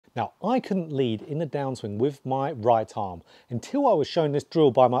Now, I couldn't lead in the downswing with my right arm until I was shown this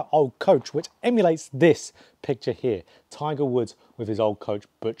drill by my old coach, which emulates this picture here. Tiger Woods with his old coach,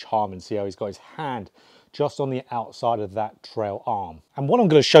 Butch Harmon. See how he's got his hand just on the outside of that trail arm. And what I'm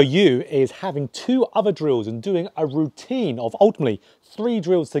going to show you is having 2 other drills and doing a routine of ultimately 3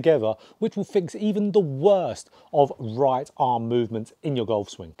 drills together, which will fix even the worst of right arm movements in your golf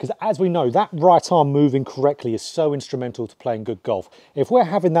swing. Because as we know, that right arm moving correctly is so instrumental to playing good golf. If we're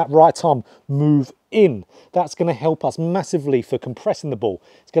having that right arm move in, that's going to help us massively for compressing the ball.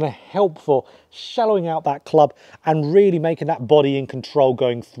 It's going to help for shallowing out that club and really making that body in control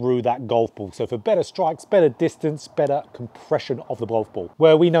going through that golf ball. So for better strikes, better distance, better compression of the golf ball.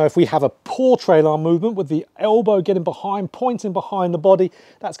 Where we know if we have a poor trail arm movement with the elbow getting behind, pointing behind the body,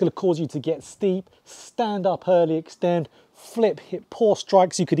 that's going to cause you to get steep, stand up early, extend, flip, hit poor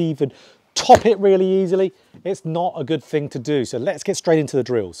strikes. You could even top it really easily. It's not a good thing to do. So let's get straight into the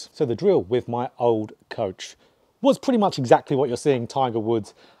drills. So the drill with my old coach was pretty much exactly what you're seeing Tiger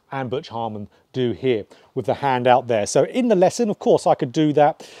Woods and Butch Harmon do here with the hand out there. So in the lesson, of course, I could do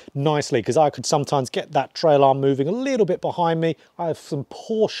that nicely because I could sometimes get that trail arm moving a little bit behind me. I have some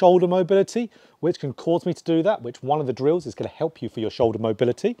poor shoulder mobility, which can cause me to do that, which one of the drills is going to help you for your shoulder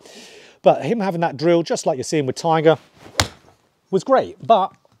mobility. But him having that drill, just like you're seeing with Tiger, was great.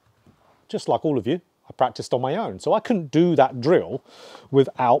 But just like all of you, I practiced on my own. So I couldn't do that drill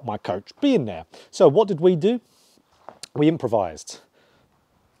without my coach being there. So what did we do? We improvised.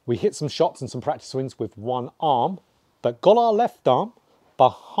 We hit some shots and some practice swings with one arm, but got our left arm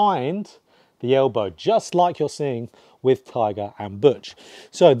behind the elbow, just like you're seeing with Tiger and Butch.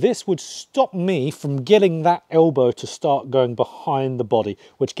 So this would stop me from getting that elbow to start going behind the body,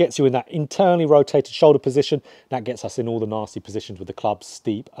 which gets you in that internally rotated shoulder position. That gets us in all the nasty positions with the club,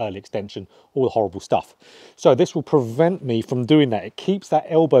 steep, early extension, all the horrible stuff. So this will prevent me from doing that. It keeps that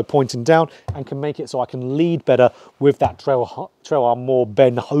elbow pointing down and can make it so I can lead better with that trail arm, more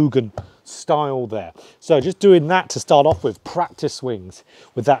Ben Hogan style there. So just doing that to start off with, practice swings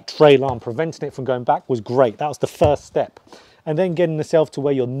with that trail arm, preventing it from going back was great. That was the first step. And then getting yourself to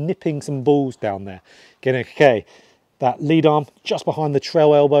where you're nipping some balls down there. Getting, okay, that lead arm just behind the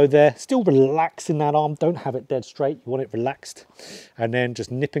trail elbow there, still relaxing that arm, don't have it dead straight, you want it relaxed. And then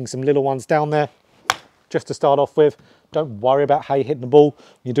just nipping some little ones down there, just to start off with. Don't worry about how you're hitting the ball. When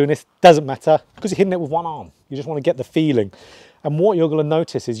you're doing this, doesn't matter, because you're hitting it with one arm. You just want to get the feeling. And what you're going to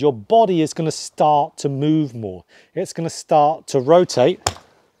notice is your body is going to start to move more. It's going to start to rotate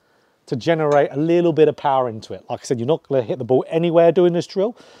to generate a little bit of power into it. Like I said, you're not going to hit the ball anywhere doing this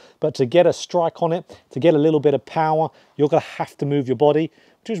drill, but to get a strike on it, to get a little bit of power, you're going to have to move your body,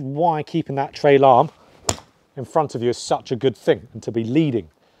 which is why keeping that trail arm in front of you is such a good thing, and to be leading,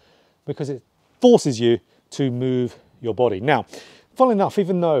 because it forces you to move your body. Now, funnily enough,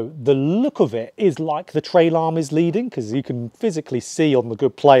 even though the look of it is like the trail arm is leading, because you can physically see on the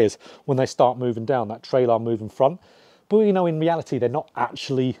good players when they start moving down, that trail arm move in front, but you know, in reality, they're not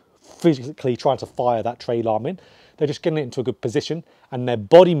actually physically trying to fire that trail arm in. They're just getting it into a good position, and their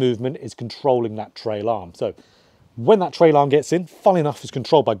body movement is controlling that trail arm. So when that trail arm gets in, funnily enough, is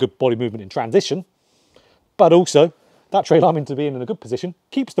controlled by good body movement in transition, but also that trail arm into being in a good position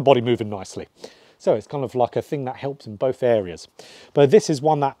keeps the body moving nicely. So it's kind of like a thing that helps in both areas. But this is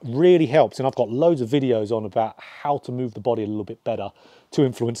one that really helps, and I've got loads of videos on about how to move the body a little bit better to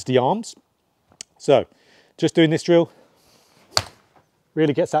influence the arms. So just doing this drill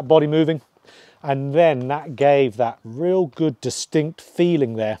really gets that body moving, and then that gave that real good distinct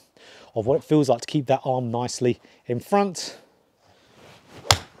feeling there of what it feels like to keep that arm nicely in front.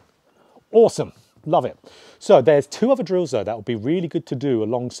 Awesome. Love it. So there's 2 other drills though that would be really good to do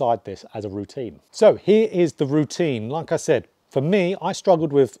alongside this as a routine. So here is the routine. Like I said, for me, I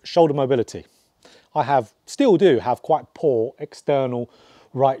struggled with shoulder mobility. I still do have quite poor external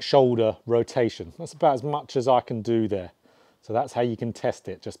right shoulder rotation. That's about as much as I can do there. So that's how you can test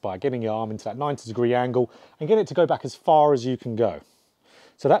it, just by getting your arm into that 90-degree angle and get it to go back as far as you can go.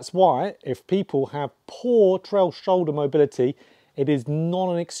 So that's why if people have poor trail shoulder mobility, it is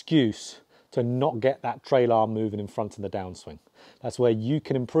not an excuse to not get that trail arm moving in front of the downswing. That's where you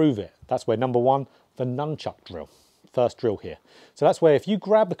can improve it. That's where number 1, the nunchuck drill, first drill here. So that's where if you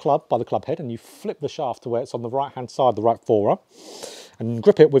grab the club by the club head and you flip the shaft to where it's on the right hand side, the right forearm, and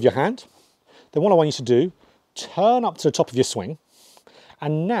grip it with your hand, then what I want you to do, turn up to the top of your swing,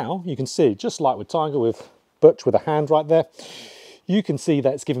 and now you can see, just like with Tiger, with Butch with a hand right there, you can see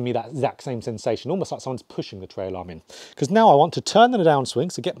that it's giving me that exact same sensation, almost like someone's pushing the trail arm in. Because now I want to turn in the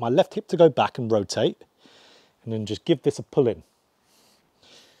downswing, so get my left hip to go back and rotate, and then just give this a pull in.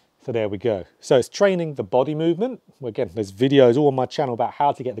 So there we go. So it's training the body movement. Again, there's videos all on my channel about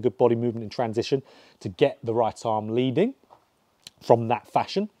how to get the good body movement in transition to get the right arm leading from that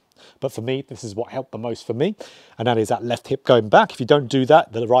fashion. But for me, this is what helped the most for me. And that is that left hip going back. If you don't do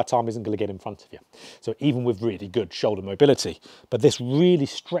that, the right arm isn't going to get in front of you. So even with really good shoulder mobility, but this really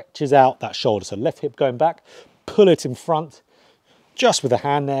stretches out that shoulder. So left hip going back, pull it in front, just with a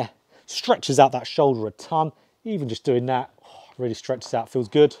hand there, stretches out that shoulder a ton. Even just doing that, really stretches out, feels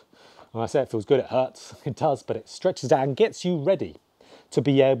good. When I say it feels good, it hurts, it does, but it stretches out and gets you ready to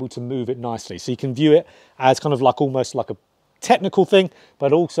be able to move it nicely. So you can view it as kind of like almost like a technical thing,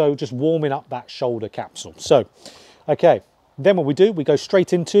 but also just warming up that shoulder capsule. So, okay, then what we do, we go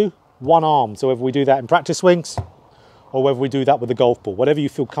straight into one arm. So whether we do that in practice swings or whether we do that with the golf ball, whatever you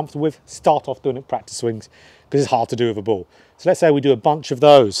feel comfortable with, start off doing it practice swings because it's hard to do with a ball. So let's say we do a bunch of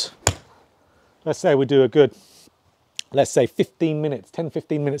those. Let's say we do a good, let's say 15 minutes, 10,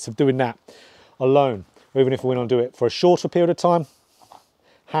 15 minutes of doing that alone. Or even if we want to do it for a shorter period of time,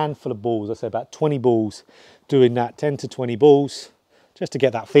 handful of balls, let's say about 20 balls, doing that 10 to 20 balls, just to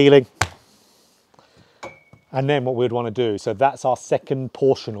get that feeling. And then what we'd want to do, so that's our second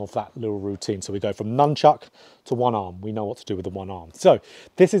portion of that little routine. So we go from nunchuck to one arm. We know what to do with the one arm. So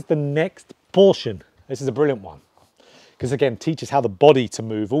this is the next portion. This is a brilliant one, because again, teaches how the body to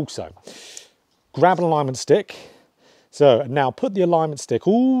move also. Grab an alignment stick. So now put the alignment stick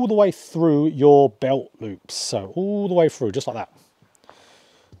all the way through your belt loops. So all the way through, just like that.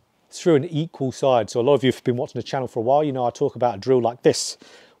 Through an equal side. So a lot of you have been watching the channel for a while, you know I talk about a drill like this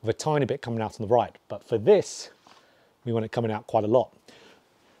with a tiny bit coming out on the right. But for this, we want it coming out quite a lot.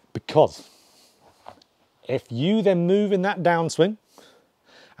 Because if you then move in that downswing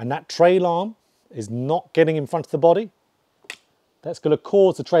and that trail arm is not getting in front of the body, that's going to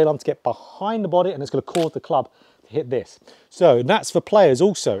cause the trail arm to get behind the body and it's going to cause the club to hit this. So that's for players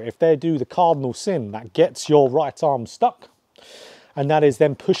also. If they do the cardinal sin, that gets your right arm stuck, and that is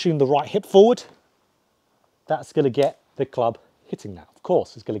then pushing the right hip forward, that's going to get the club hitting that. Of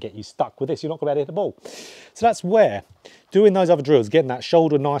course, it's going to get you stuck with this. You're not going to be able to hit the ball. So that's where doing those other drills, getting that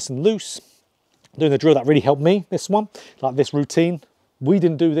shoulder nice and loose, doing the drill that really helped me, this one, like this routine. We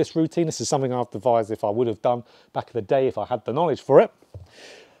didn't do this routine. This is something I've devised if I would have done back in the day if I had the knowledge for it.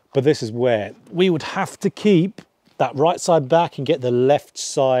 But this is where we would have to keep that right side back and get the left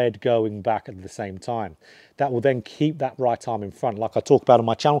side going back at the same time. That will then keep that right arm in front. Like I talk about on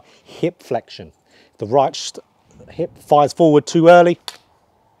my channel, hip flexion. If the right hip fires forward too early,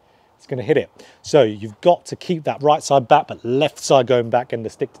 it's going to hit it. So you've got to keep that right side back, but left side going back and the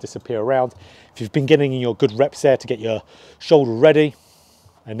stick to disappear around. If you've been getting in your good reps there to get your shoulder ready,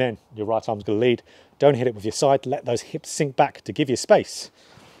 and then your right arm's going to lead, don't hit it with your side. Let those hips sink back to give you space.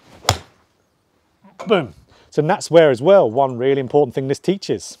 Boom. So that's where as well, one really important thing this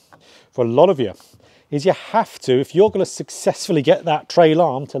teaches for a lot of you is you have to, if you're going to successfully get that trail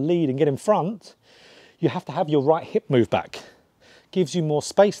arm to lead and get in front, you have to have your right hip move back. Gives you more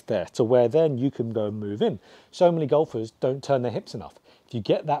space there to where then you can go and move in. So many golfers don't turn their hips enough. If you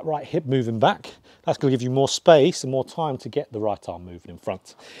get that right hip moving back, that's going to give you more space and more time to get the right arm moving in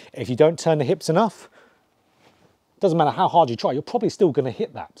front. If you don't turn the hips enough, doesn't matter how hard you try, you're probably still going to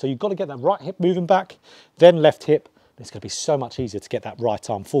hit that. So you've got to get that right hip moving back, then left hip. It's going to be so much easier to get that right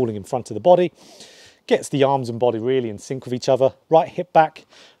arm falling in front of the body. Gets the arms and body really in sync with each other. Right hip back,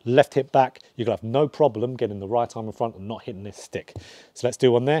 left hip back. You're going to have no problem getting the right arm in front and not hitting this stick. So let's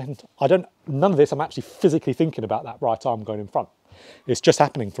do one there. None of this, I'm actually physically thinking about that right arm going in front. It's just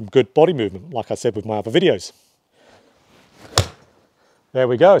happening from good body movement, like I said with my other videos. There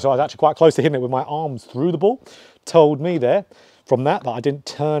we go. So I was actually quite close to hitting it with my arms through the ball. Told me there from that I didn't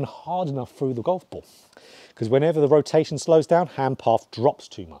turn hard enough through the golf ball. Because whenever the rotation slows down, hand path drops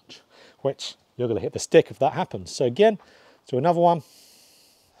too much, which you're going to hit the stick if that happens. So again, do another one.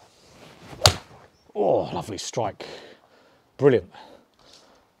 Oh, lovely strike. Brilliant.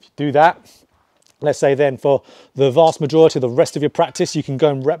 If you do that, let's say then for the vast majority of the rest of your practice, you can go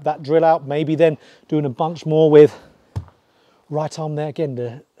and rep that drill out. Maybe then doing a bunch more with right arm there.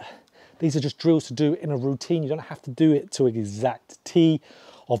 Again, these are just drills to do in a routine. You don't have to do it to an exact T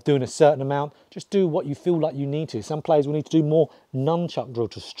of doing a certain amount. Just do what you feel like you need to. Some players will need to do more nunchuck drill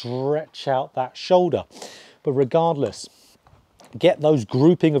to stretch out that shoulder. But regardless, get those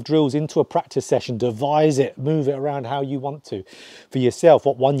grouping of drills into a practice session, devise it, move it around how you want to. For yourself,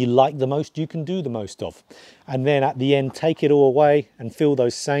 what one you like the most, you can do the most of. And then at the end, take it all away and feel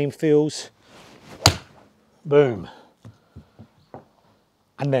those same feels. Boom.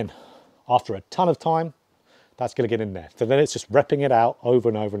 And then after a ton of time, that's going to get in there. So then it's just repping it out over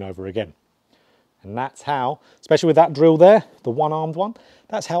and over and over again. And that's how, especially with that drill there, the one-armed one,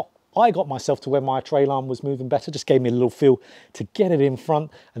 that's how I got myself to where my trail arm was moving better. Just gave me a little feel to get it in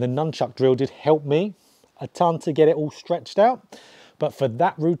front, and the nunchuck drill did help me a ton to get it all stretched out. But for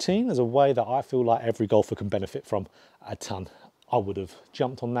that routine, there's a way that I feel like every golfer can benefit from a ton. I would have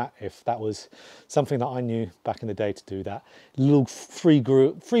jumped on that if that was something that I knew back in the day to do that. Little free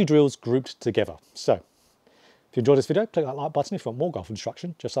drills grouped together. So if you enjoyed this video, click that like button if you want more golf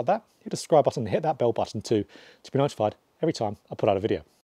instruction, just like that. Hit the subscribe button and hit that bell button too to be notified every time I put out a video.